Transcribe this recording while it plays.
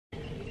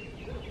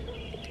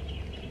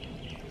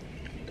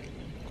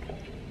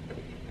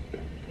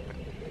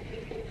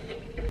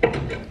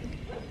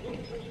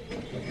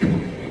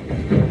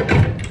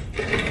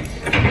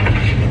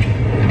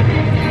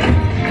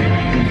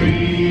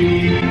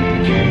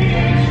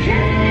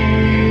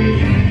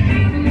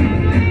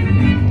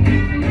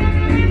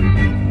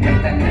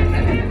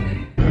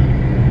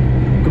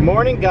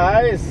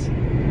guys,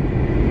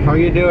 how are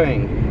you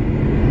doing?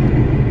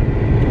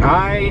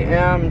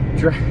 I'm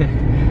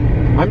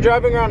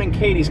driving around in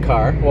Katie's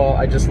car. Well,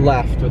 I just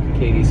left with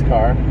Katie's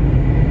car.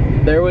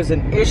 There was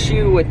an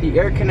issue with the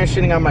air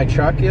conditioning on my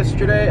truck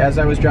yesterday. As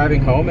I was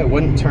driving home, it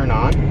wouldn't turn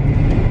on,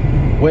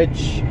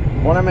 which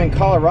when I'm in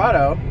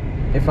Colorado,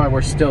 if I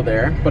were still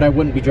there, but I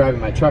wouldn't be driving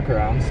my truck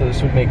around, so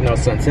this would make no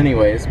sense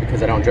anyways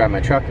because I don't drive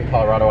my truck in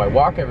Colorado. I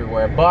walk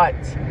everywhere. But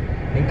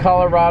in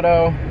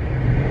Colorado,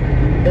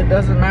 it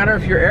doesn't matter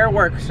if your air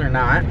works or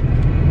not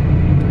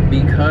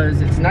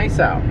because it's nice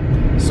out.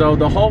 So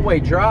the whole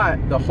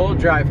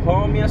drive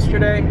home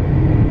yesterday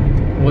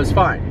was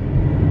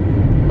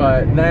fine.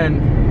 But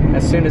then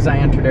as soon as I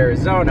entered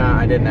Arizona,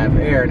 I didn't have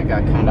air and it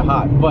got kind of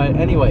hot. But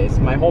anyways,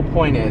 my whole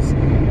point is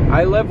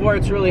I live where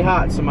it's really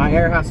hot, so my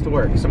air has to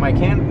work. So my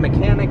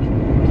mechanic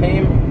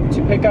came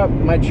to pick up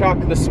my truck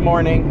this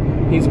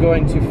morning. He's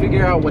going to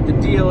figure out what the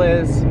deal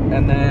is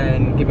and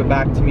then give it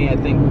back to me, I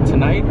think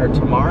tonight or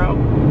tomorrow.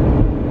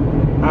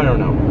 I don't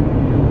know.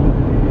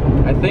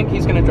 I think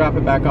he's gonna drop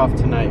it back off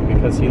tonight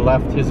because he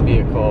left his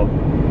vehicle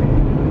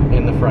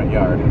in the front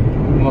yard.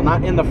 Well,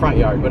 not in the front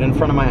yard, but in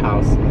front of my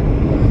house.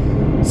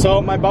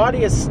 So my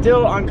body is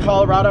still on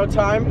Colorado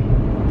time.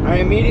 I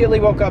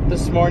immediately woke up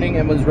this morning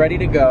and was ready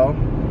to go.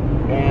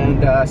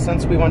 And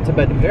since we went to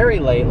bed very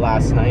late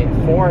last night,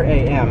 4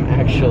 a.m.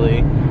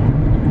 actually,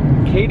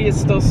 Katie is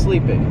still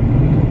sleeping.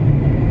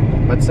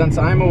 But since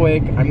I'm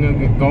awake,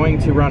 I'm going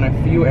to run a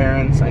few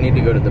errands. I need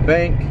to go to the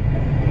bank.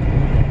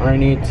 I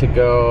need to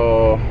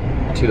go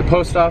to the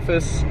post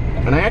office.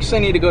 And I actually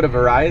need to go to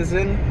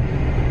Verizon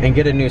and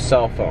get a new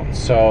cell phone.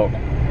 So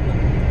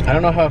I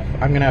don't know how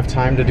I'm gonna have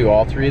time to do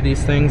all three of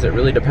these things. It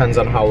really depends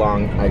on how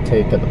long I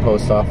take at the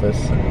post office.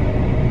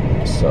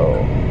 So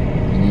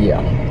yeah,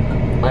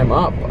 I'm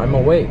up, I'm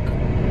awake.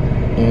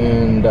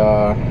 And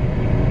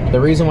the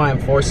reason why I'm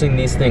forcing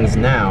these things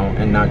now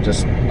and not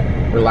just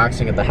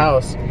relaxing at the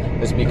house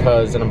is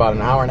because in about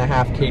an hour and a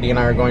half, Katie and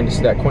I are going to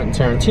see that Quentin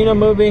Tarantino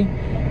movie,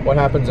 What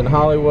Happens in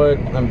Hollywood.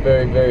 I'm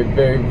very, very,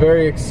 very,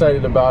 very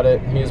excited about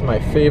it. He's my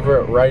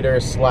favorite writer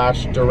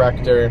slash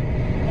director.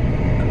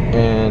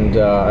 And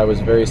I was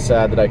very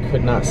sad that I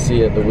could not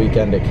see it the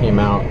weekend it came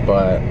out,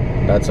 but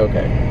that's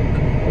okay.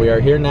 We are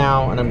here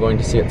now and I'm going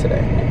to see it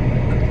today.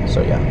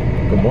 So yeah,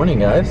 good morning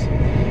guys.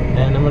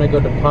 And I'm gonna go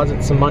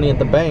deposit some money at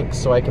the bank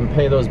so I can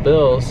pay those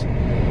bills,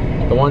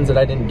 the ones that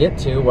I didn't get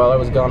to while I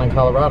was gone in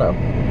Colorado.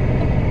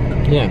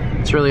 Yeah,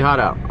 it's really hot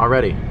out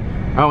already.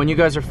 Oh, and you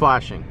guys are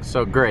flashing,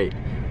 so great.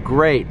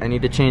 Great, I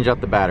need to change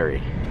out the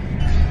battery.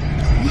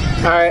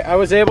 All right, I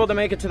was able to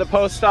make it to the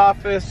post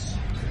office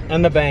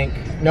and the bank.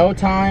 No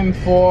time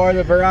for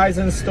the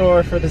Verizon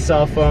store for the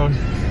cell phone.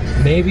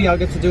 Maybe I'll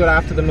get to do it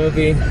after the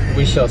movie.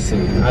 We shall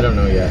see, I don't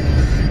know yet.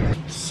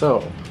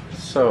 So.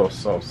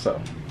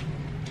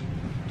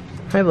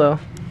 Hi, Lil.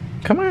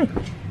 Come on.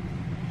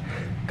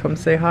 Come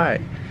say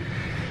hi.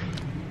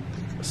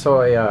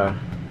 So I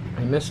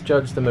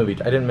misjudged the movie.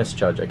 I didn't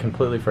misjudge, I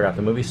completely forgot.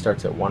 The movie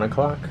starts at 1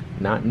 o'clock,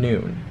 not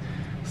noon.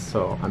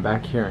 So I'm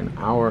back here an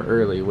hour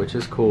early, which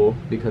is cool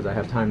because I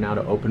have time now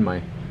to open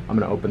I'm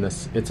gonna open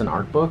this. It's an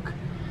art book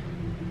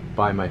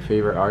by my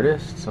favorite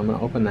artist, so I'm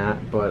gonna open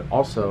that. But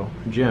also,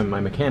 Jim, my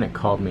mechanic,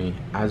 called me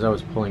as I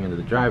was pulling into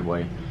the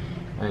driveway,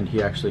 and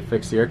he actually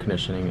fixed the air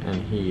conditioning,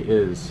 and he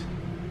is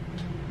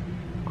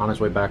on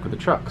his way back with the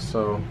truck,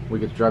 so we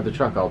get to drive the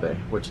truck all day,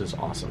 which is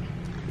awesome.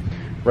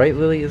 Right,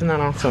 Lily? Isn't that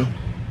awesome?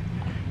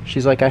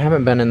 She's like, I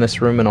haven't been in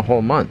this room in a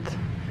whole month.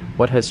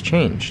 What has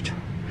changed?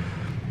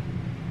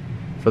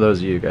 For those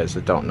of you guys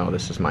that don't know,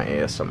 this is my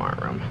ASMR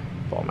room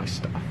with all my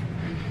stuff.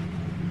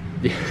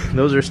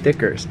 Those are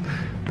stickers.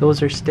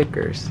 Those are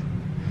stickers.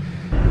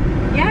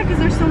 Yeah, because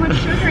there's so much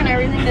sugar and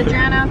everything to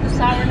drown out the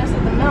sourness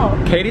of the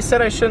milk. Katie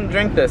said I shouldn't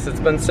drink this. It's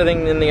been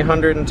sitting in the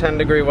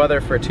 110-degree weather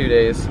for 2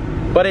 days.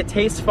 But it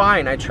tastes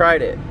fine. I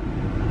tried it.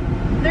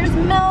 There's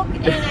milk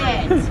in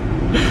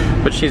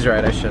it. But she's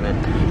right, I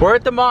shouldn't. We're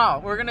at the mall.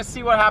 We're gonna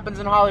see what happens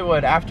in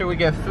Hollywood after we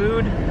get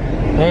food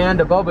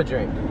and a boba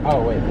drink.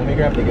 Oh wait, let me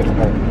grab the gift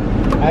card.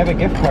 I have a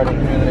gift card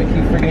in here that I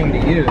keep forgetting to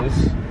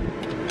use.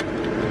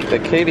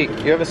 But Katie,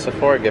 you have a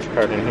Sephora gift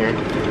card in here.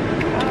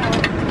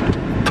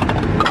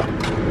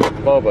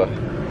 Boba.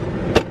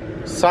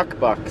 Suck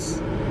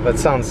bucks. That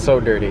sounds so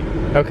dirty.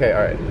 Okay,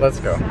 alright, let's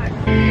go.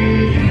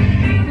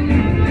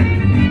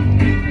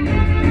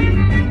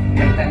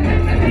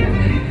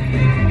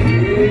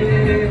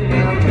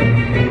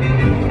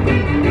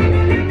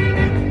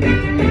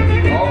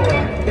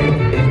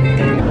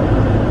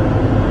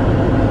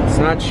 It's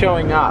not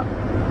showing up,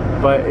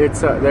 but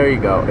it's, there you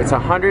go. It's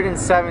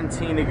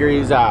 117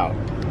 degrees out.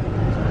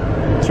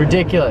 It's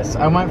ridiculous.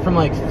 I went from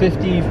like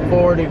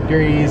 54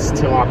 degrees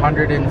to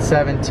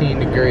 117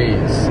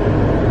 degrees.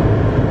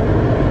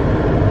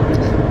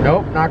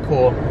 Nope, not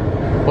cool.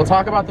 We'll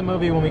talk about the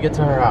movie when we get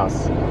to her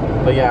house.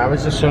 But yeah, I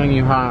was just showing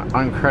you how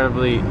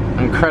incredibly,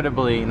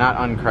 not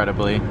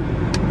uncredibly,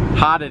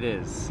 hot it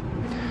is.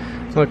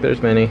 Look,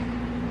 there's Minnie.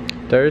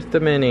 There's the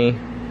Minnie.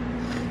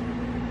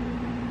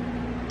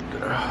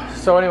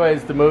 So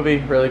anyways, the movie,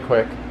 really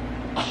quick,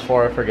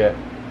 before I forget.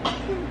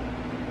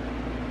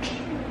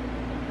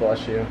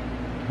 Bless you.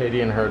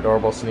 Katie and her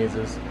adorable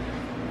sneezes.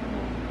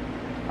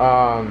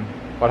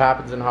 What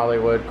Happens in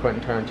Hollywood,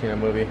 Quentin Tarantino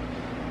movie.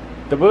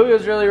 The movie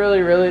was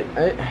really,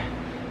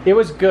 it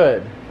was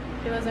good.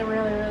 It wasn't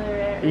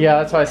really. Yeah,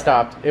 that's why I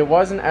stopped. It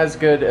wasn't as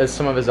good as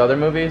some of his other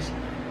movies,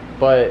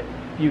 but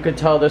you could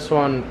tell this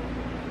one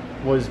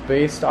was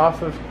based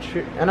off of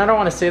and I don't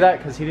want to say that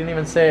because he didn't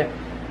even say it,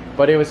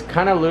 but it was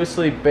kind of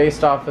loosely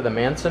based off of the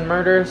Manson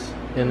murders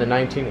in the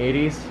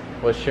 1980s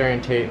with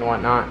Sharon Tate and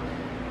whatnot,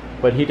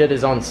 but he did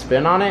his own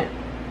spin on it.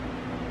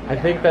 I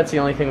think that's the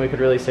only thing we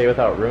could really say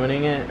without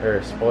ruining it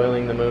or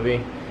spoiling the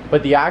movie.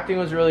 But the acting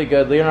was really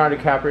good. Leonardo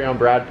DiCaprio and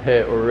Brad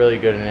Pitt were really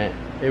good in it.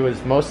 It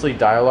was mostly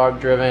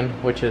dialogue driven,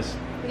 which is...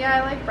 Yeah,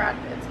 I like Brad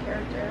Pitt's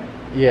character.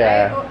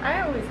 Yeah.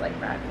 I always like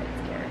Brad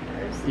Pitt's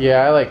characters.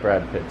 Yeah, I like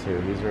Brad Pitt too.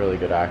 He's a really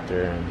good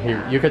actor.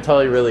 And you could tell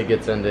he really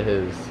gets into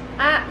his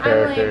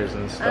characters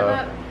and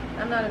stuff.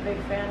 I'm not a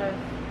big fan of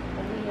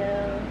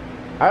Leo.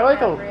 I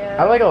like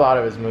a lot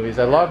of his movies.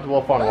 I loved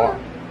Wolf on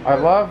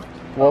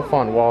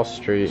Wall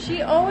Street. She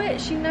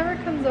never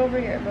comes over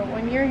here, but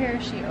when you're here,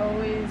 she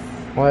always...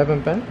 Well, I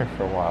haven't been here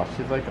for a while.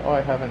 She's like, oh,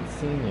 I haven't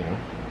seen you.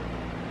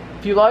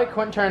 If you like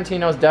Quentin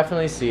Tarantino's,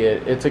 definitely see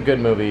it. It's a good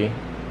movie.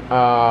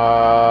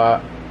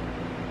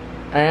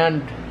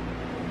 And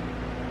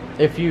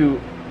if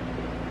you...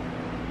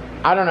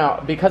 I don't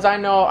know, because I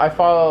know I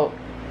follow...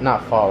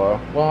 Not follow.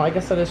 Well, I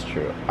guess that is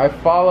true. I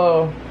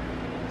follow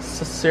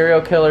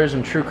serial killers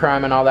and true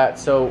crime and all that,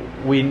 so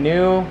we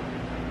knew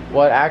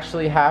what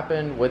actually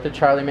happened with the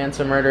Charlie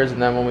Manson murders,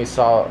 and then when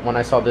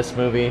I saw this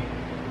movie,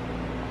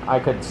 I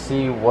could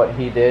see what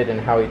he did and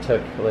how he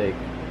took like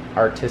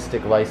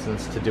artistic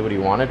license to do what he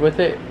wanted with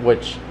it,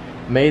 which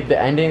made the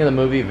ending of the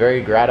movie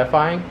very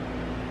gratifying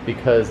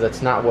because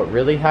that's not what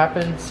really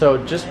happened.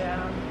 So just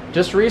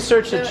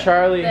research the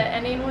Charlie. The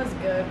ending was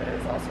good, but it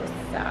was also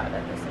sad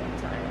at the same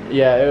time.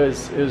 Yeah, it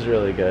was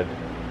really good,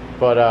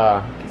 but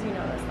because you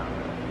know that's not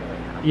what really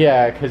happened.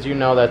 Yeah, because you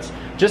know that's...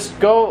 Just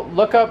go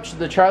look up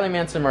the Charlie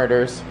Manson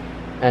murders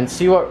and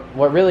see what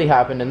really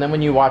happened, and then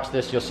when you watch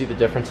this, you'll see the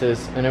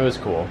differences, and it was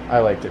cool. I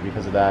liked it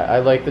because of that. I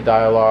liked the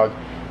dialogue.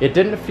 It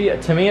didn't feel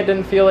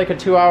like a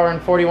 2 hour and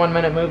 41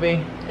 minute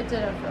movie. It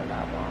didn't feel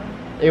that long.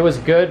 It was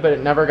good, but it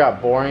never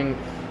got boring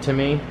to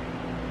me.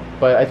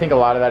 But I think a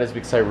lot of that is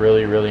because I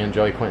really, really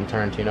enjoy Quentin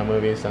Tarantino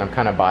movies, and I'm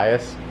kind of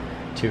biased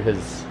to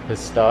his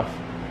stuff.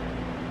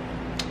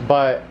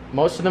 But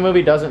most of the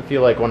movie doesn't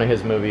feel like one of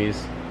his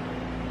movies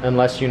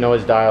unless you know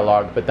his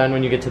dialogue, but then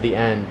when you get to the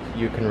end,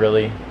 you can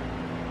really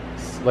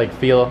like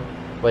feel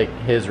like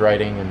his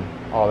writing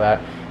and all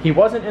that. He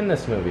wasn't in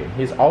this movie.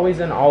 He's always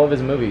in all of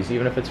his movies,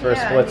 even if it's for a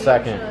split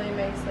second. Yeah, he usually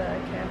makes a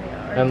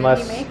cameo. Or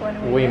unless did he make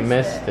one we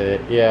missed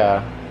it.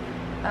 Yeah.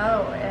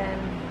 Oh,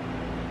 and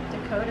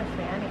Dakota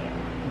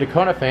Fanning.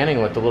 Dakota Fanning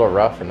looked a little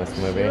rough in this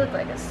movie. She looked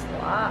like a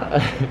slob.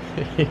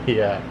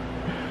 Yeah.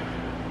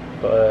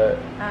 But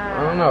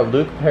I don't know.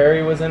 Luke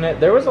Perry was in it.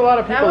 There was a lot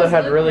of people that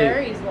had really. That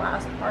was Luke Perry's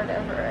last part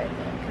ever, I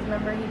think. Because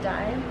remember he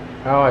died.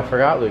 Oh, I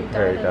forgot Luke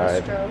Perry died.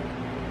 Of a stroke.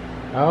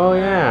 Oh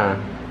yeah.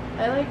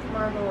 I liked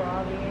Margot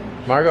Robbie.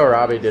 Margot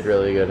Robbie did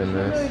really good in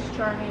this. She was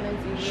charming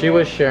as usual. She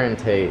was Sharon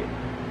Tate.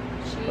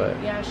 She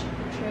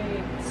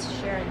portrayed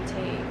Sharon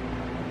Tate.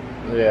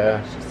 Yeah.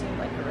 She seemed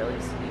like a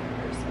really sweet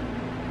person.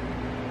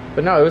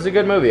 But no, it was a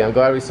good movie. I'm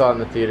glad we saw it in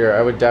the theater.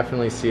 I would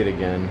definitely see it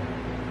again.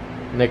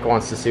 Nick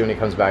wants to see when he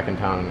comes back in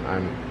town.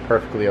 I'm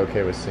perfectly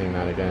okay with seeing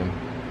that again.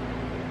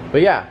 But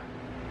yeah,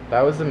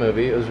 that was the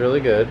movie. It was really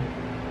good.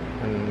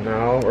 And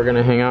now we're going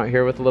to hang out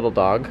here with the little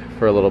dog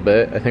for a little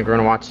bit. I think we're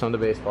going to watch some of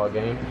the baseball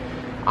game.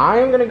 I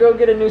am going to go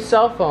get a new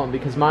cell phone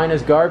because mine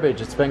is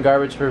garbage. It's been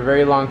garbage for a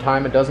very long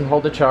time. It doesn't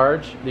hold a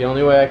charge. The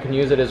only way I can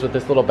use it is with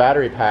this little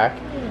battery pack.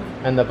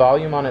 And the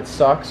volume on it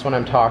sucks when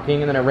I'm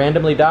talking, and then it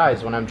randomly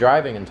dies when I'm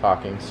driving and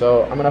talking.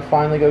 So I'm going to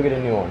finally go get a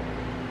new one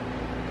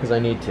because I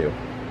need to.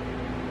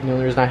 The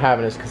only reason I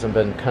haven't is because I've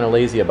been kind of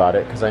lazy about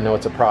it because I know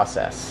it's a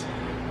process.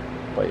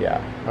 But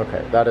yeah,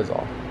 okay, that is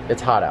all.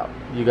 It's hot out.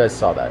 You guys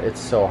saw that. It's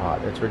so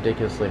hot. It's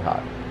ridiculously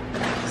hot.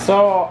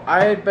 So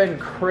I had been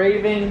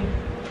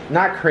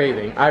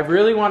I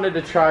really wanted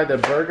to try the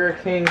Burger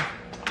King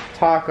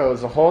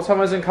tacos. The whole time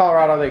I was in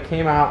Colorado, they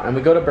came out and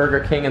we go to Burger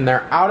King and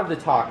they're out of the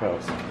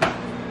tacos.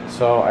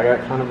 So I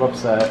got kind of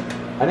upset.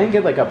 I didn't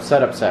get like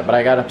upset, but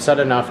I got upset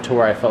enough to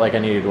where I felt like I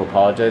needed to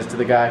apologize to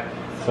the guy.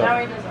 So now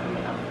he doesn't have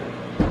enough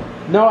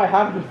food. No, I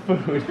have the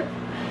food.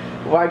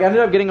 Well, I ended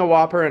up getting a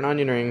Whopper and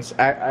onion rings.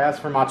 I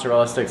asked for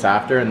mozzarella sticks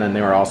after, and then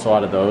they were also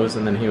out of those.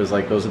 And then he was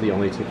like, those are the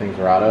only two things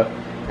we're out of.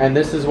 And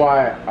this is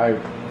why I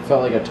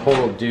felt like a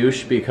total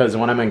douche, because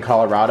when I'm in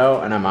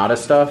Colorado and I'm out of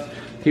stuff,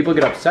 people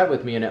get upset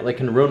with me and it like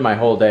can ruin my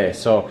whole day.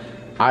 So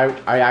I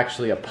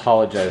actually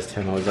apologized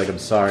to him. I was like, I'm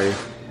sorry.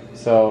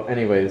 So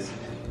anyways,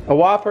 a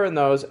Whopper and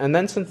those. And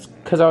then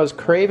because I was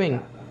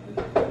craving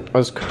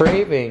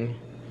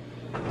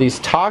these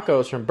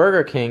tacos from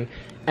Burger King.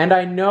 And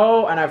I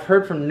know, and I've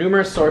heard from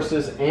numerous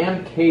sources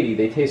and Katie,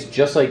 they taste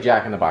just like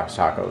Jack in the Box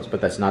tacos, but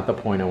that's not the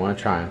point. I want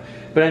to try them.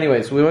 But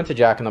anyways, we went to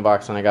Jack in the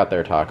Box and I got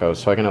their tacos,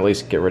 so I can at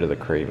least get rid of the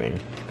craving.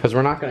 Because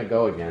we're not going to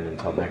go again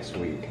until next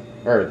week.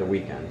 or the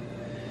weekend.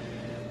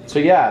 So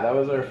yeah, that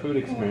was our food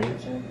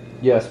experience.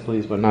 Yes,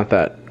 please, but not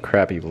that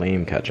crappy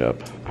lame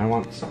ketchup. I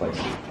want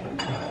spicy.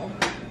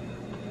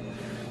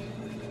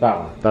 That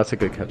one. That's a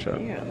good ketchup.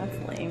 Yeah,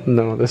 that's lame.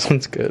 No, this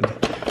one's good.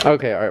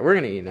 Okay, alright, we're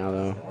gonna eat now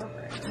though.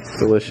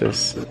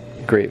 Delicious,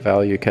 great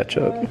value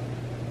ketchup.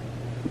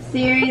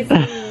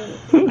 Seriously.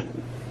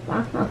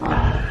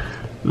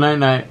 Night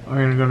night.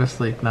 We're gonna go to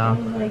sleep now.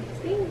 I'm like,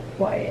 stay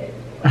quiet.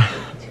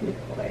 Too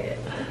quiet.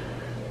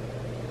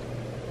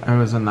 It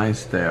was a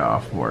nice day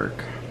off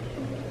work.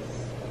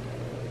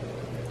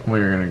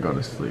 We're gonna go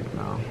to sleep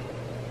now.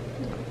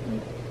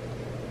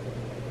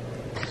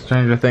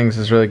 Stranger Things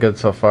is really good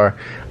so far.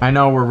 I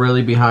know we're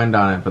really behind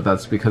on it, but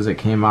that's because it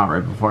came out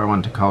right before I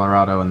went to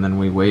Colorado, and then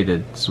we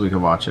waited so we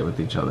could watch it with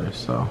each other.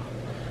 So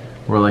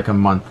we're like a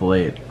month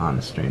late on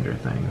Stranger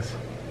Things.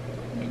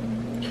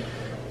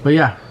 But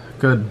yeah,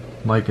 good.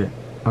 Like it.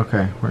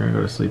 Okay, we're gonna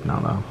go to sleep now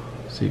though.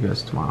 See you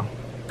guys tomorrow.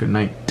 Good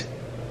night.